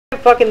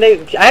fucking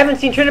I haven't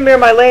seen Tryndamere in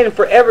my lane in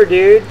forever,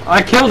 dude.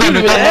 I killed him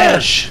with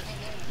Ash.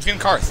 He's getting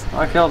Karth.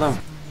 I killed him.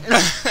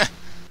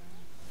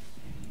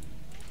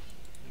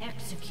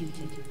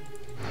 Executed.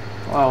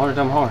 Wow, what a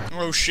dumb whore.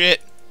 Oh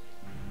shit.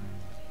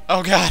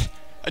 Oh god.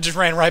 I just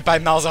ran right by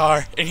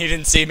Malzahar and he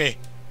didn't see me.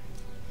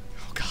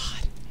 Oh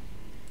god.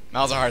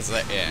 Malzahar's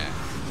like, yeah.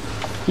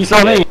 He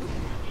saw me.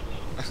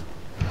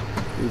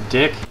 You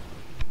dick.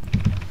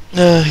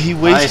 He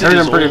wasted I hurt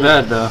his him pretty ult.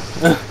 bad though.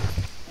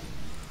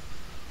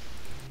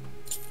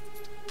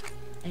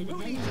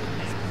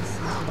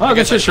 Oh,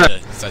 good shit,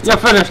 Shrek. Yeah,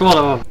 finish one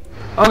of them.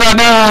 Oh god,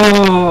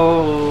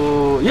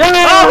 no! Yeah!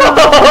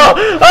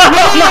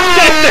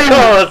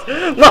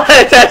 Oh,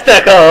 my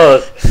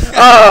testicles!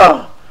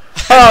 Oh,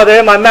 oh, they're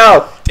in my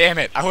mouth. Damn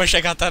it! I wish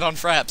I got that on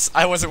Fraps.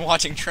 I wasn't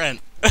watching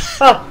Trent.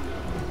 Oh,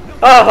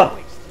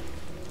 oh,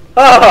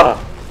 oh,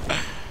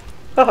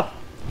 oh.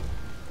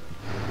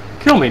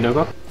 Kill me,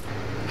 Nogo.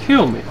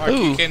 Kill me. Mark,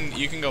 you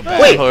can go back.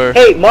 Wait,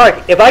 hey,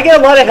 Mark. If I get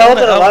a lot of health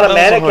and a lot of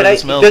mana, can I?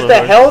 Malzahar Does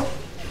the health?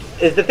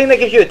 Is the thing that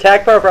gives you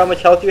attack power for how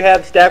much health you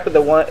have stacked with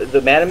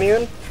the mana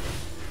immune?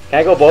 Can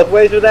I go both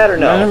ways with that or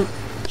no?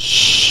 What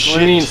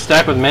do you mean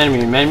stack with mana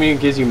immune? Mana immune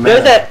gives you mana.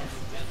 There's that.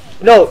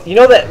 No, you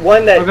know that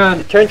one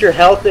that turns your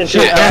health into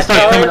shit, attack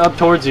starts coming power? up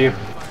towards you.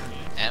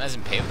 Anna's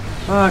impaling.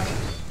 Fuck.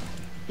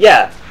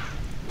 Yeah.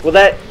 Well,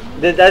 that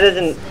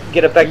doesn't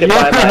get affected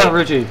by my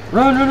Richie.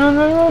 Run, run, run,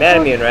 run, run.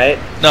 mana immune, right?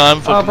 No,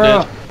 I'm fucking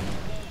bro. dead.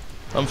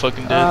 I'm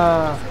fucking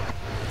dead.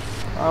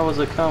 How was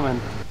it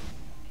coming?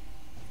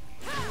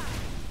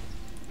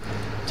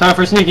 Time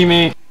for sneaky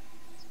me.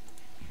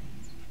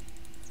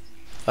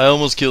 I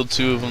almost killed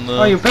 2 of them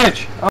though. Oh, you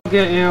bitch! I'll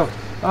get you.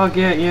 I'll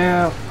get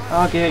you.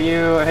 I'll get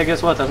you. Hey,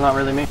 guess what? That's not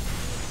really me.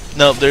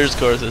 No, there's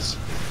Karthas.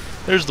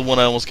 There's the one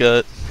I almost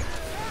got.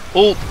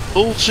 Ult,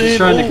 Shaanne,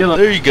 trying to kill him.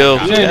 There you go.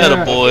 Shaanne,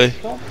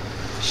 Attaboy.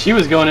 She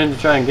was going in to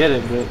try and get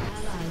it, but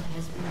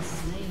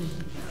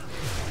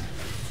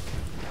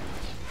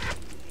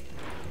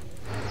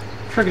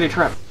trickety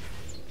trap.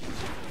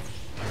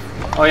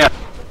 Oh yeah.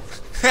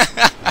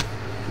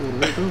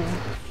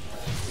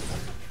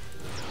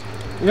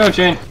 You go,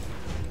 Shane.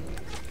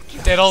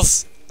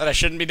 Diddles that I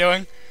shouldn't be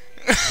doing.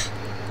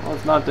 Well,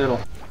 it's not diddle.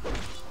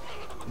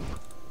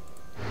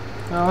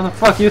 Oh, where the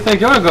fuck you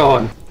think you're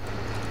going?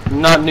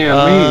 Not near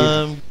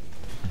me.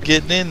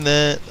 Getting in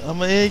that. I'm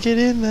gonna get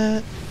in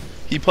that.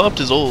 He popped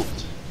his ult.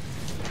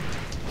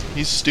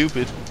 He's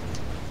stupid.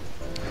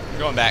 I'm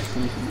going back.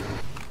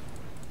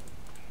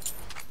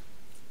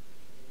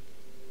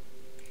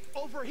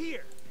 Over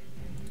here.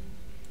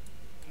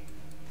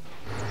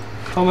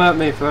 Come at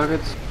me,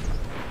 faggots.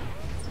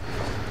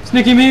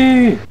 Sneaky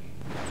me!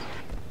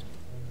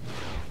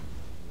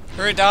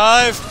 Hurry,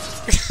 dive!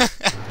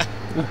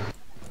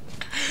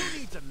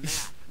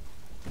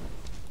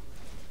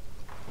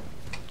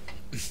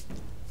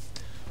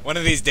 One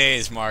of these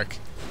days, Mark,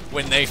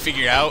 when they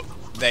figure out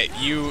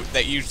that you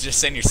just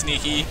send your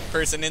sneaky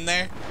person in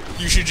there,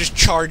 you should just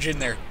charge in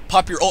there.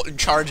 Pop your ult and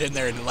charge in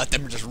there and let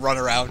them just run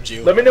around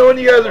you. Let me know when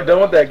you guys are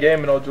done with that game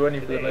and I'll join you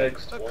for the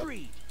next.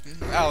 Agreed.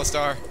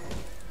 Alistar.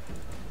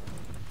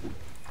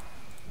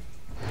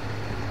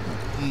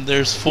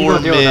 There's 4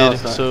 mid,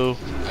 so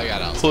I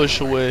got Alistar.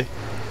 push away.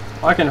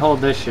 I can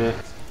hold this shit.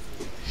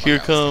 Here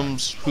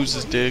comes who's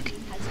his dick?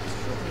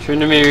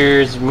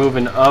 Tryndamere's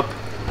moving up,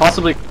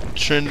 possibly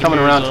Trent coming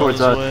around on towards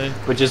his us, way.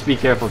 but just be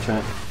careful,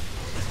 Trent.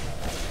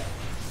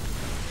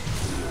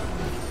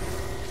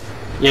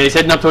 Yeah, he's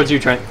heading up towards you,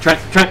 Trent. Trent!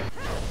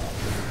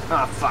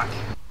 Ah, fuck.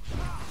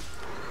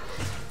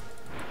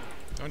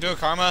 Don't do it,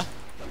 Karma.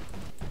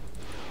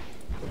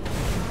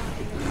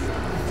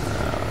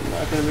 I'm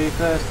not gonna be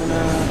fast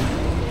enough.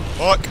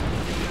 Fuck.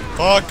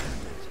 Fuck.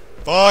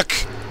 Fuck.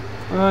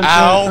 Run,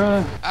 Ow.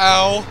 Run.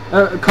 Ow.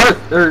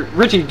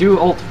 Richie, do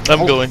ult.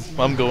 I'm ult.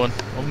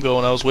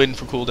 going. I was waiting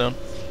for cooldown.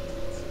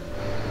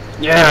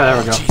 Yeah, there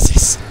we go.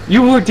 Jesus.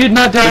 You did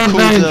not die in The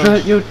vain, cooldown.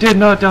 Trent. You did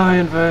not die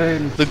in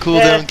vain. The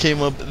cooldown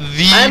came up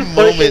the I'm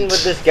pushing moment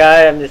with this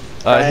guy. I'm just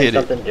I trying hit it.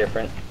 something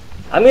different.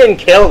 I'm getting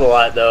killed a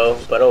lot though,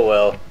 but oh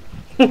well.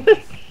 I'm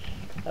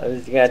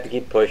just gonna have to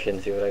keep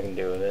pushing, see what I can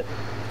do with it.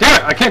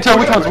 Damn it! I can't tell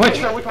which one's which.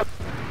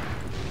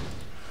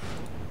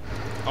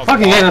 Oh,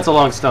 Fucking yeah, that's a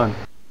long stun.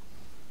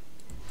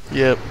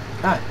 Yep.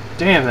 God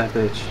damn that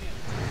bitch.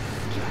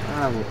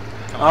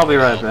 I'll be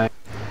right back.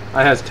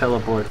 I has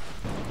teleport.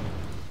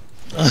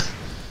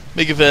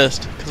 Make it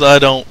fast, cause I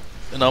don't,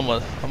 and I'm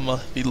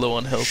gonna be low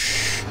on health.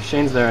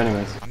 Shane's there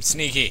anyways. I'm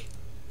sneaky.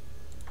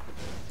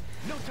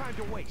 No time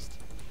to waste.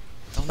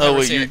 Don't Oh never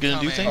wait, say you're it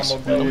gonna do coming. things?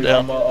 I'm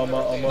down.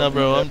 No,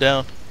 bro, I'm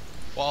down.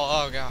 Well,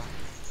 oh god.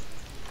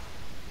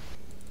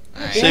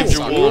 Alright, Saved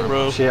your suck. wall,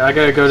 bro. Shit, I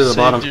gotta go to the Saved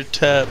bottom. your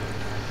tap.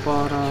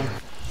 Bottom.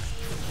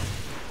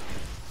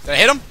 Did I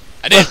hit him?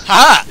 I did.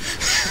 Ha!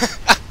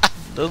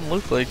 Doesn't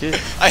look like it.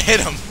 I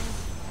hit him.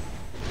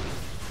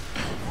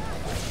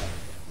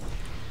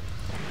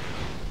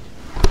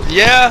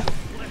 Yeah.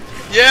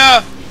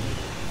 Yeah.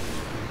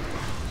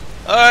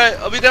 All right,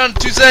 I'll be down in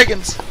 2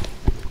 seconds.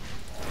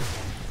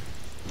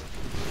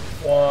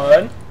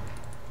 1,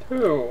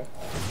 2.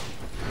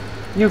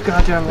 You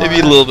goddamn Maybe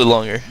a little bit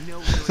longer.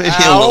 Maybe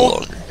a little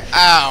longer.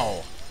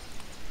 Ow!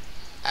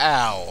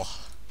 Ow!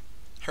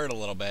 Hurt a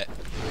little bit.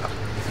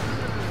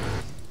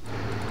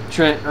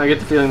 Trent, I get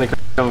the feeling they're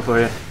coming for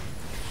you.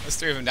 There's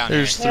 3 of them down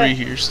There's here. 3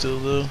 here still,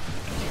 though.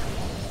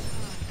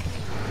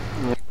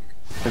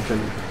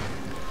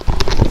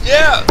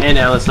 Yeah! And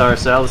Alistar,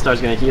 so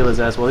Alistar's gonna heal his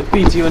ass while he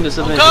beats you into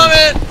submission.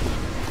 I'm coming!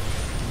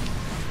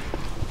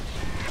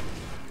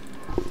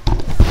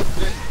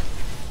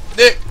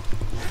 Nick!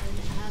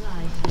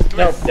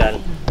 Nope,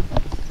 done.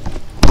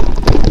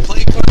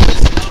 Play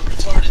Karthas not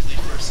retardedly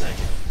for a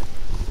second.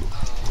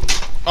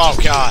 Oh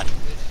god.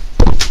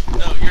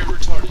 No, you're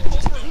retarded.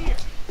 Just no.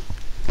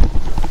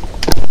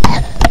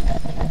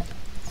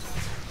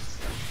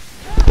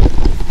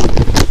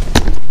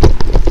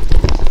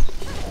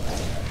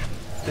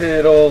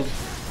 Diddles.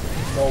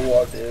 No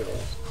what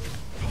diddles.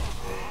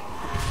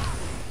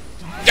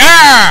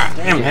 Yeah!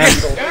 Damn him.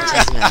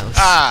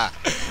 Ah!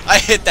 I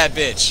hit that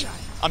bitch.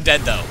 I'm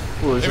dead though.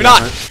 Ooh, Maybe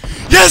not.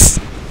 Yes!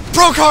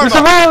 Pro karma!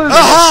 survived!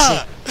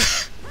 Aha!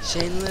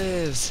 Shaanne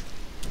lives.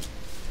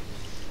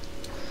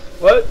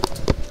 What?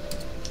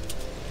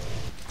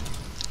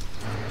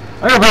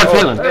 I got a bad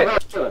feeling. Hey,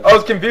 I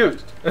was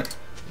confused.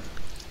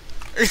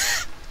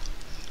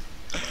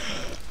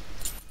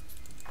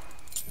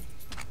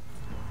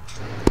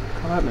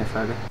 Come at me,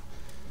 faggot.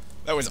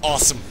 That was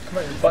awesome. Come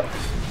on, butt.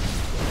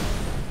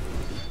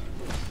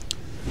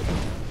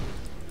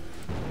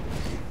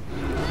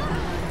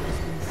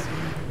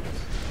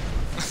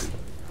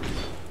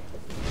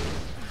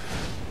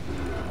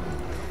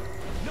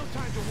 No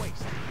time to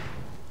waste.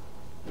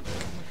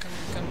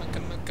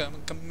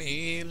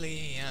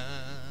 Chameleon.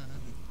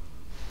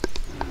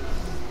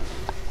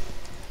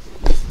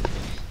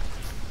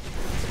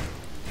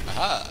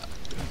 Aha.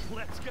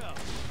 Let's go.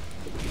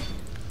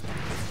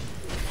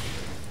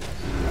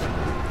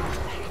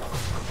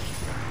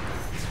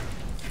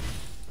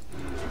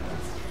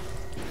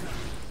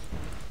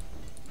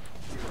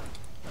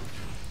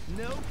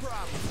 No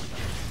problem.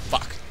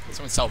 Fuck.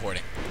 Someone's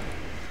teleporting.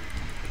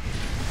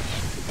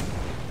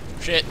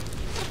 Shit.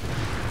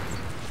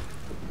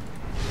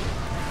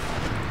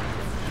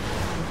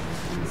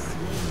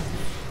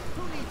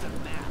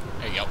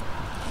 There you go.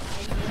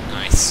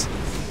 Nice.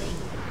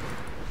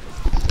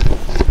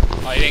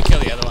 Oh, you didn't kill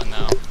the other one though.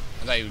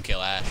 I thought you would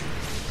kill Ash.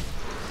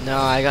 No,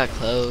 I got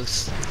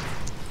close.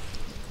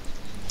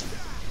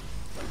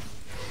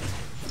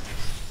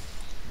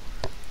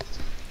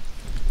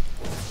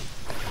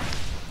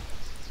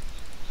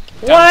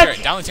 Down the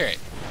turret. Down the turret.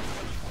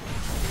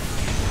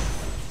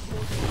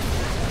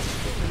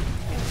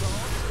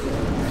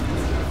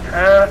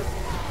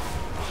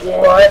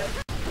 What?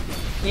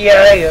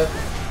 Yeah.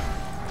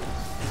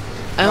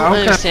 I don't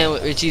Okay. understand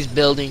what Richie's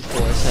building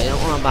for, so I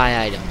don't want to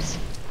buy items.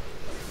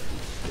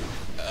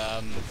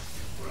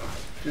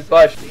 Just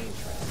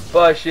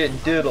buy shit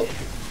and diddle.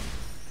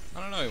 I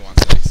don't know what he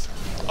wants next.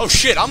 Oh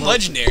shit, I'm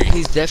legendary.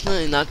 He's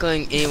definitely not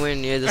going anywhere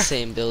near the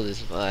same build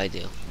as what I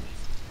do.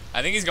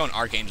 I think he's going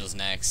Archangels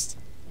next.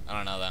 I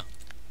don't know though.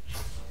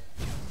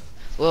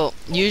 Well,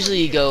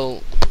 usually you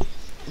go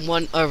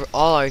one of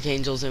all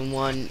Archangels and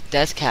one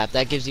Death Cap.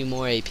 That gives you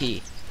more AP.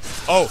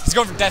 Oh, he's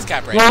going for Death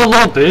Cap right Well,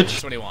 now. hello, bitch.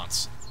 That's what he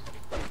wants.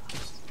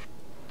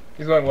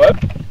 He's going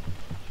what?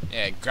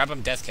 Yeah, grab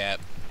him Death Cap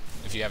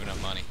if you have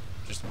enough money.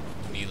 Just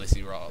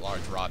needlessly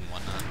large rod and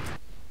whatnot.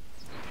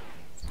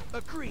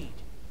 Agreed.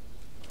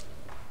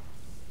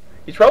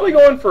 He's probably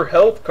going for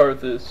health,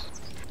 Karthas.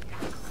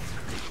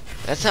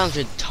 That sounds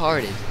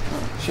retarded.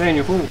 Shane,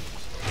 you fool.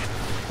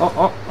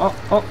 Oh.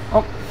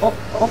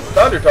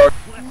 Thunder target.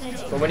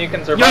 But when you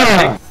can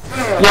survive,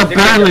 Yeah! You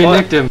barely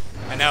nicked him.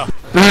 I know.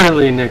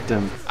 Barely nicked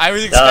him. I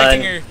was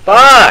expecting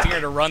her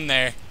to run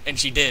there, and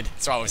she did,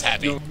 so I was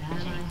happy. An ally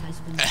has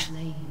been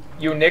slain.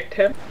 you nicked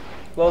him.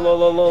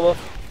 Lo.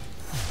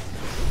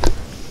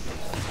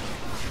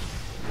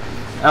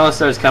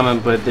 Alistar's coming,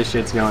 but this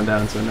shit's going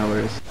down, so no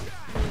worries.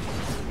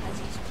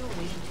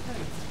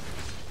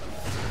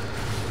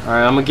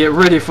 Alright, I'm gonna get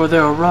ready for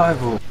their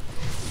arrival.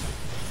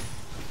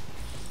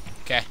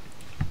 Okay.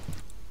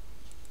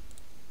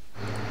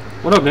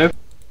 What up, noob?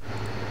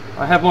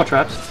 I have more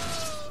traps.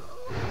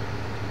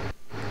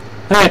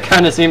 It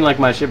kinda seemed like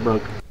my ship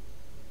broke.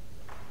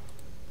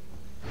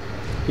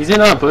 He's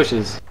in our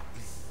bushes.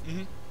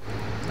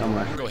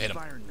 Somewhere. Go hit him.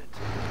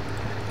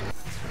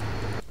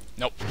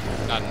 Nope.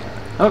 Not.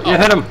 Oh, you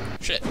hit him!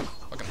 Shit.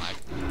 Fucking lag.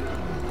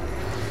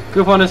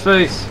 Goop on his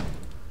face!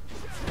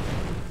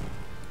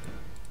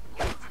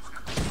 Look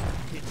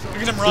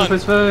at him Goop run.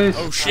 his face!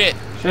 Oh shit.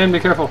 Shane, be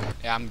careful.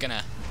 Yeah, I'm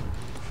gonna.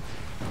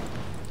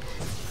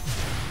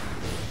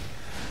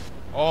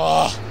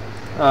 Oh.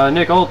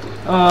 Nick ult.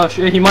 Oh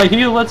shit, he might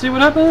heal, let's see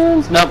what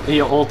happens! Nope,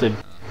 he ulted.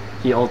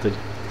 He ulted.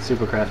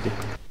 Super crafty.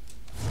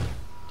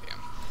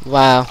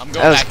 Wow, I'm that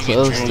going was back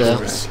close again.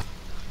 though.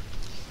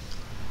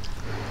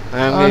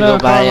 I'm Oh, gonna no,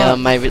 go buy Karma.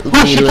 my she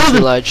needlessly killed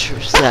him. large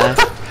staff.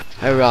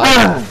 I robbed.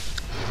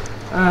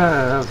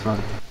 That was fun.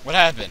 What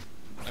happened?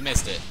 I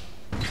missed it.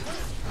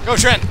 Go,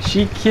 Trent.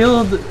 She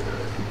killed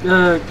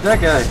that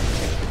guy.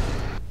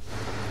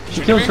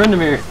 She killed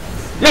Trendemir.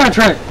 Yeah,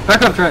 Trent!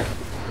 Back up, Trent!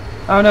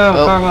 Oh no,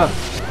 Oh. Karma!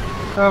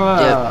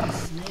 Karma! Yep.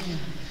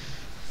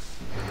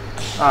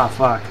 Ah,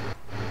 fuck.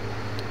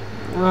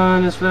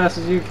 Run as fast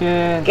as you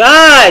can.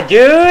 God,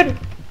 dude!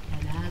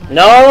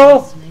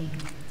 No!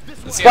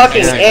 Let's see how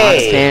Fucking Hextech I'm not a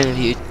A. fan of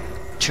you,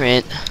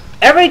 Trent.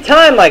 Every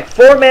time, like,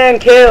 4-man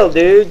kill,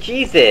 dude.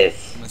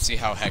 Jesus. Let's see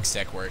how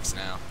Hextech works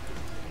now.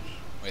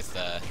 With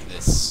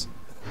this.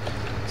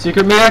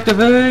 Secret me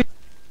activate!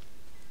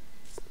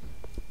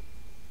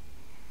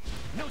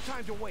 No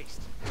time to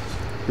waste.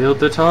 Build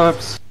the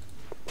tarps.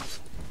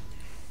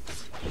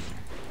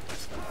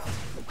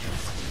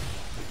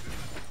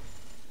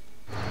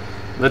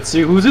 Let's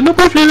see who's in the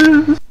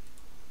bushes!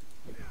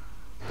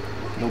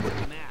 Nobody.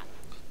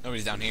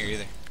 Nobody's down here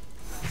either.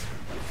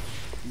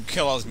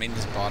 Kill all his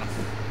minions at the bottom.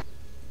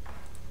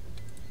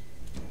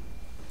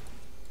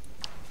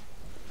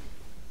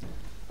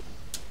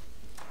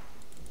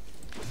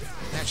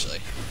 Actually.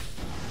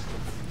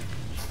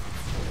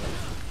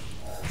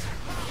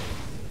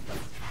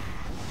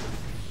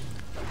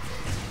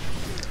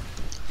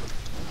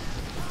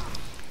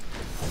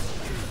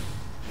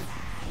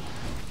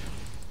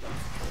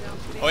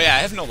 Oh yeah, I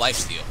have no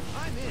lifesteal.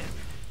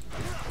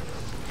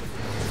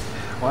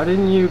 Why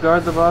didn't you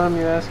guard the bottom,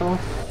 you asshole?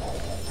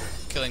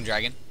 Killing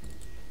dragon.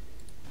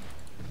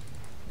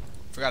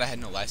 Forgot I had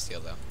no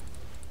lifesteal though.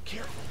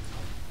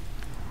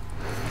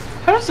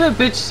 How does that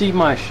bitch see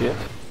my shit?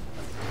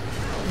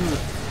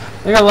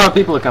 They got a lot of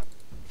people to come.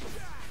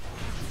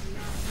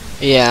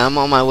 Yeah, I'm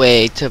on my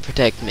way to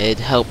protect mid.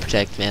 Help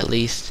protect me at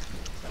least.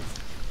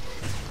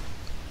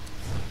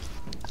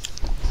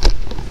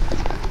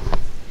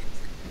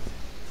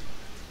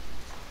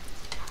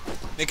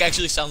 Nick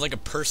actually sounds like a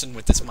person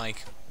with this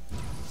mic.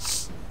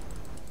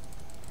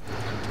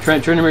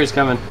 Trendemir's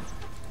coming.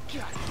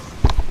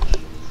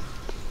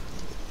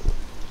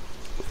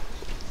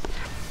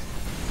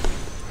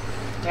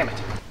 Damn it.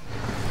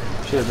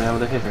 Should have been able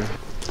to hit her.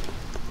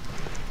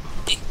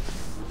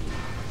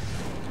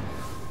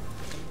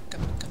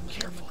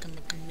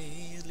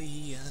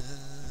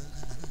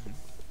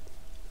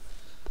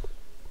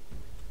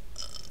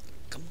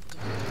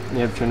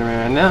 Yep,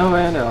 Trendemir now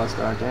and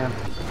Alistar. Damn.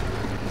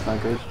 That's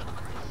not good.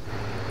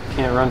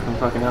 Can't run from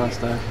fucking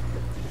Alistar.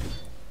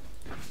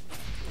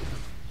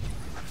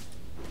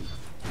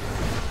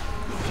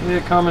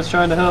 Shit, Karma's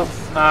trying to help.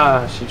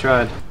 Ah, she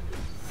tried.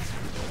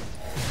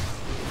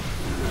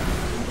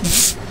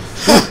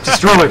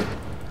 Destroyed!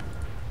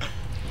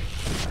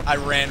 I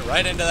ran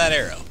right into that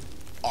arrow.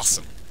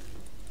 Awesome.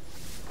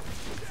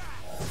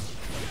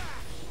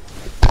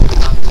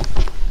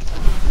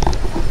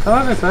 Come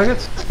on,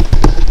 faggots.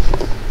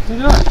 What are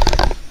you doing?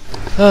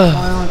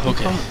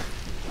 Okay.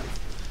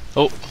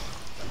 Oh,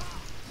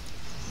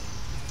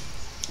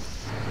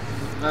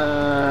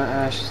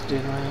 Ash is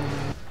dealing.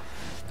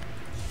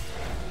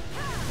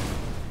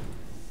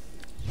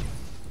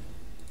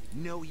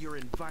 Know your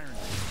environment.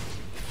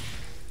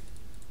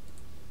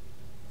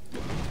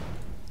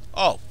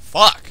 Oh,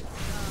 fuck.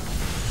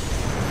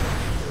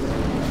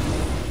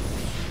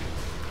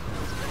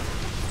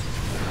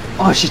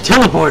 Oh, she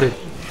teleported!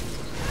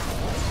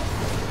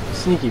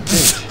 Sneaky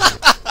bitch.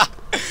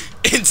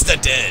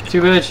 Insta dead.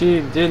 Too bad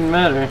she didn't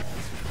matter.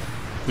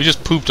 we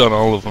just pooped on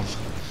all of them.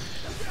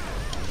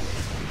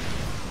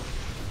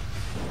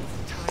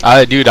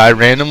 Dude, I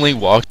randomly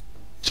walked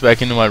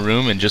back into my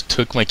room and just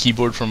took my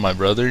keyboard from my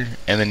brother,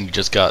 and then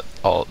just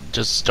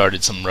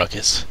started some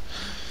ruckus.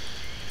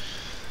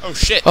 Oh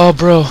shit. Oh,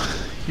 bro,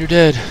 you're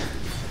dead.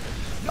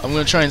 I'm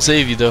gonna try and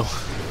save you though.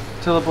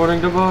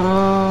 Teleporting to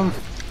bottom.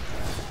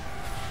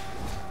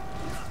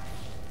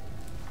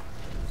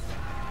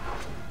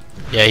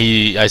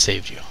 Yeah, I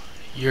saved you.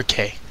 You're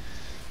okay.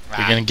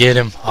 You're gonna get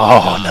him.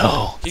 Oh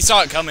no. He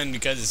saw it coming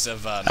because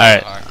of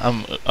Alright, Alright,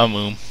 I'm I'm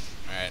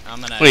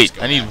gonna Wait, just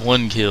go I need down.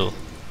 one kill.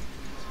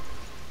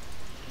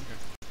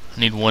 I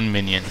need one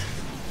minion.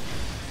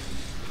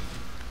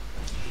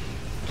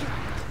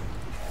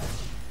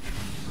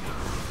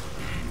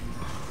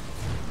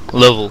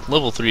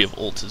 Level 3 of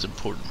ult is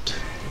important.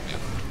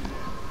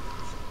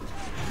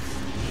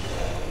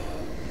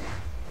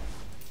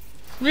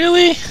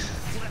 Really?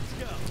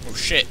 Oh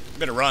shit.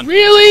 Better run.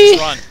 Really?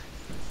 Just run.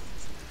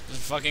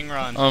 Just fucking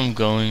run. I'm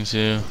going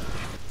to.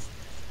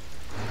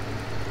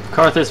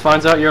 Karthas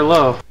finds out you're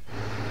low.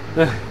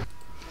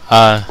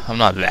 I'm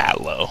not that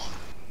low.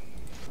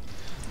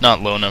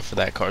 Not low enough for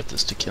that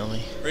Karthas to kill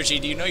me. Richie,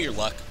 do you know your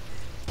luck?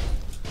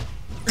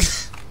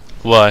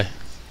 Why?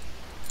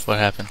 What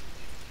happened?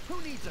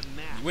 Who needs a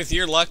map? With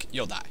your luck,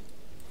 you'll die.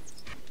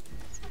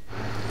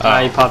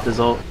 Ah, he popped his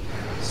ult.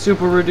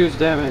 Super reduced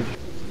damage.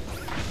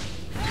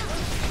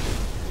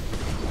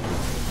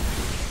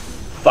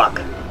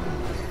 Fuck.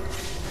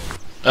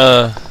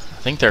 I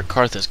think their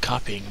Karthas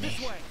copying me.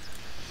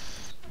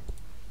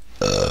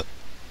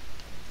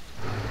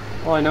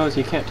 All I know is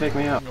he can't take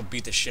me out. I'm gonna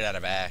beat the shit out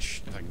of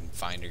Ash if I can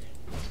find her.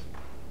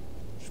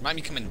 She might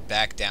be coming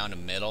back down to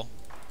middle,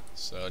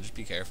 so just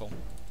be careful.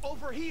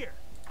 Over here.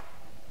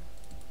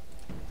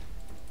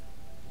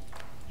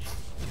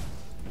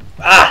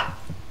 Ah!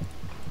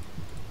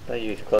 I use close.